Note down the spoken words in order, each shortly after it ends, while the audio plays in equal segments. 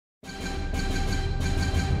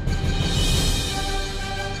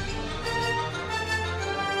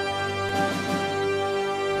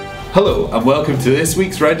Hello and welcome to this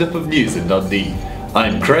week's roundup of news in Dundee.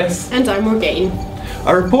 I'm Chris. And I'm Morgaine.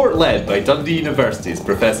 A report led by Dundee University's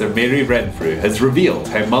Professor Mary Renfrew has revealed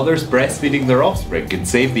how mothers breastfeeding their offspring can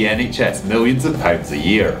save the NHS millions of pounds a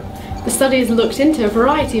year. The study has looked into a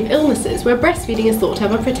variety of illnesses where breastfeeding is thought to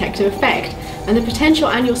have a protective effect, and the potential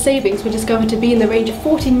annual savings were discovered to be in the range of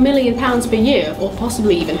 £40 million per year, or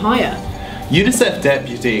possibly even higher. UNICEF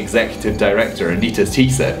Deputy Executive Director Anita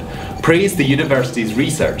Thiessen praised the university's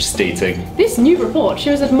research, stating, "This new report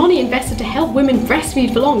shows that money invested to help women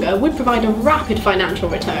breastfeed for longer would provide a rapid financial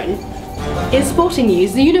return." In sporting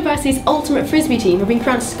news, the university's ultimate frisbee team have been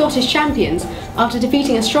crowned Scottish champions after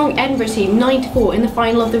defeating a strong Edinburgh team 9-4 in the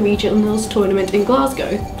final of the regionals tournament in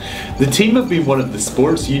Glasgow. The team have been one of the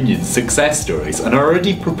sports union's success stories and are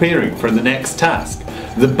already preparing for the next task,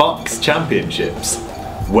 the Bucks Championships.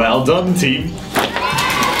 Well done, team!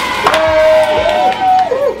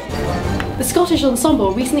 The Scottish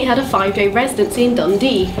Ensemble recently had a 5-day residency in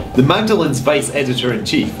Dundee. The Magdalen's Vice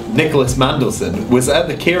Editor-in-Chief, Nicholas Mandelson, was at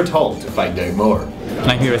the Caird Hall to find out more.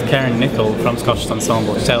 I'm here with Karen Nichol from Scottish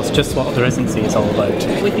Ensemble to tell us just what the residency is all about.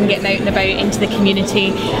 We've been getting out and about into the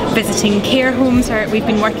community, visiting care homes, or we've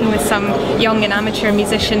been working with some young and amateur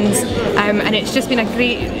musicians, and it's just been a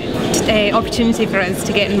great opportunity for us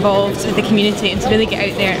to get involved with the community and to really get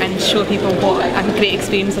out there and show people what a great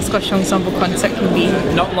experience a Scottish Ensemble concert can be.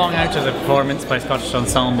 Not long out of the performance by Scottish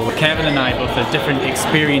Ensemble, Kevin and I both had different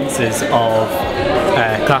experiences of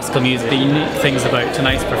classical music. The unique things about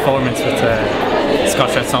tonight's performance with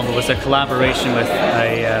Scottish Ensemble was a collaboration with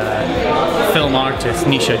a film artist,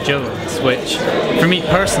 Nisha Jones, which for me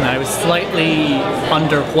personally I was slightly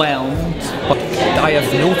underwhelmed, but I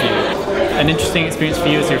have no view. An interesting experience for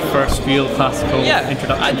you as your first real classical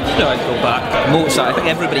introduction? I'd go back. Mozart, I think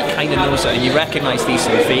everybody kind of knows it and you recognise these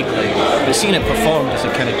things vaguely, but seeing it performed is a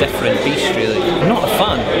kind of different beast really. I'm not a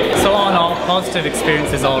fan. So all in all, positive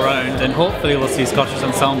experiences all round, and hopefully we'll see Scottish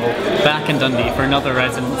Ensemble back in Dundee for another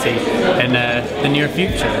residency in the near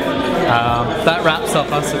future. That wraps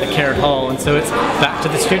up us at the Caird Hall, and so it's back to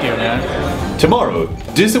the studio now. Tomorrow,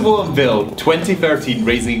 DUSA will unveil 2013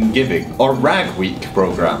 Raising and Giving, or RAG Week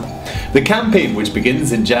programme. The campaign, which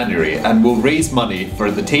begins in January and will raise money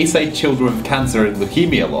for the Tayside Children with Cancer and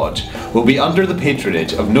Leukaemia Lodge, will be under the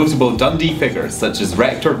patronage of notable Dundee figures such as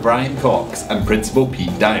Rector Brian Cox and Principal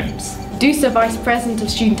Pete Downs. DUSA Vice President of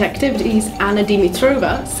Student Activities, Anna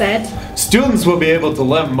Dimitrova, said, "Students will be able to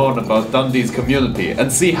learn more about Dundee's community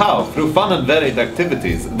and see how, through fun and varied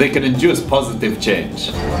activities, they can induce positive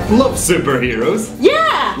change. Love superheroes?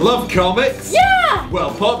 Yeah! Love comics? Yeah!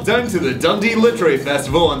 Well, pop down to the Dundee Literary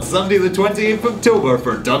Festival on Sunday the 28th of October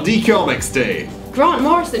for Dundee Comics Day. Grant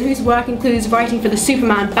Morrison, whose work includes writing for the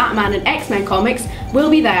Superman, Batman and X-Men comics, will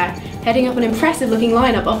be there, heading up an impressive-looking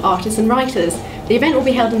lineup of artists and writers. The event will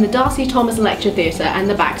be held in the Darcy Thomas Lecture Theatre and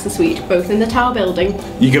the Baxter Suite, both in the Tower Building.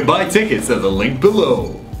 You can buy tickets at the link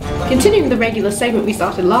below." Continuing the regular segment we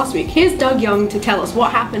started last week, here's Doug Young to tell us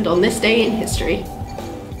what happened on this day in history.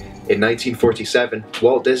 In 1947,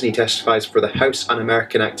 Walt Disney testifies for the House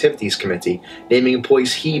Un-American Activities Committee, naming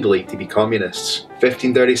employees he believed to be communists.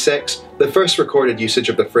 1536, the first recorded usage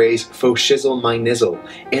of the phrase "faux shizzle my nizzle"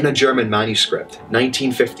 in a German manuscript.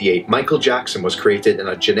 1958, Michael Jackson was created in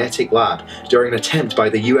a genetic lab during an attempt by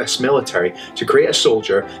the US military to create a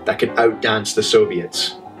soldier that could outdance the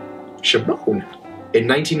Soviets. Shimon. In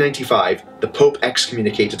 1995, the Pope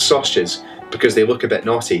excommunicated sausages because they look a bit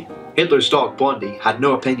naughty. Hitler's dog Blondie had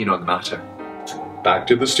no opinion on the matter. Back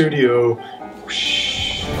to the studio.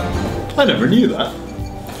 I never knew that.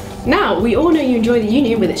 Now, we all know you enjoy the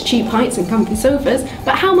Union with its cheap heights and comfy sofas,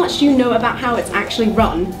 but how much do you know about how it's actually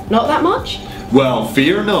run? Not that much? Well,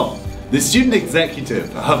 fear not. The student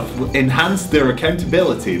executive have enhanced their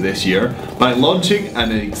accountability this year by launching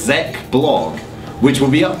an Exec Blog, which will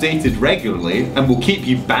be updated regularly and will keep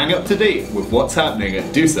you bang up to date with what's happening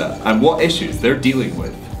at DUSA and what issues they're dealing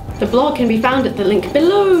with. The blog can be found at the link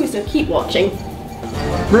below, so keep watching.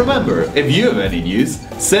 Remember, if you have any news,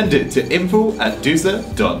 send it to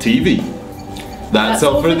info@dusa.tv. That's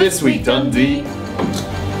all for this week, Dundee.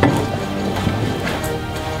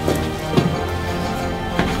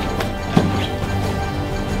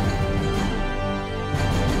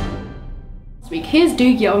 Here's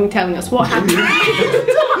Doug Young telling us what happened.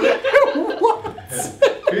 What?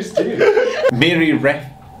 Who's Doug? Mary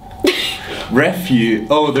Refu.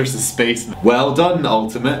 Oh, there's a space. Well done,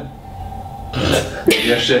 Ultimate.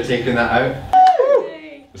 You should have taken that out.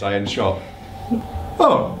 Was I in shot?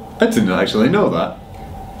 Oh, I didn't actually know that.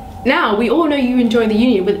 Now, we all know you enjoy the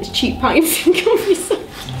Union with its cheap pints and comfy sofas.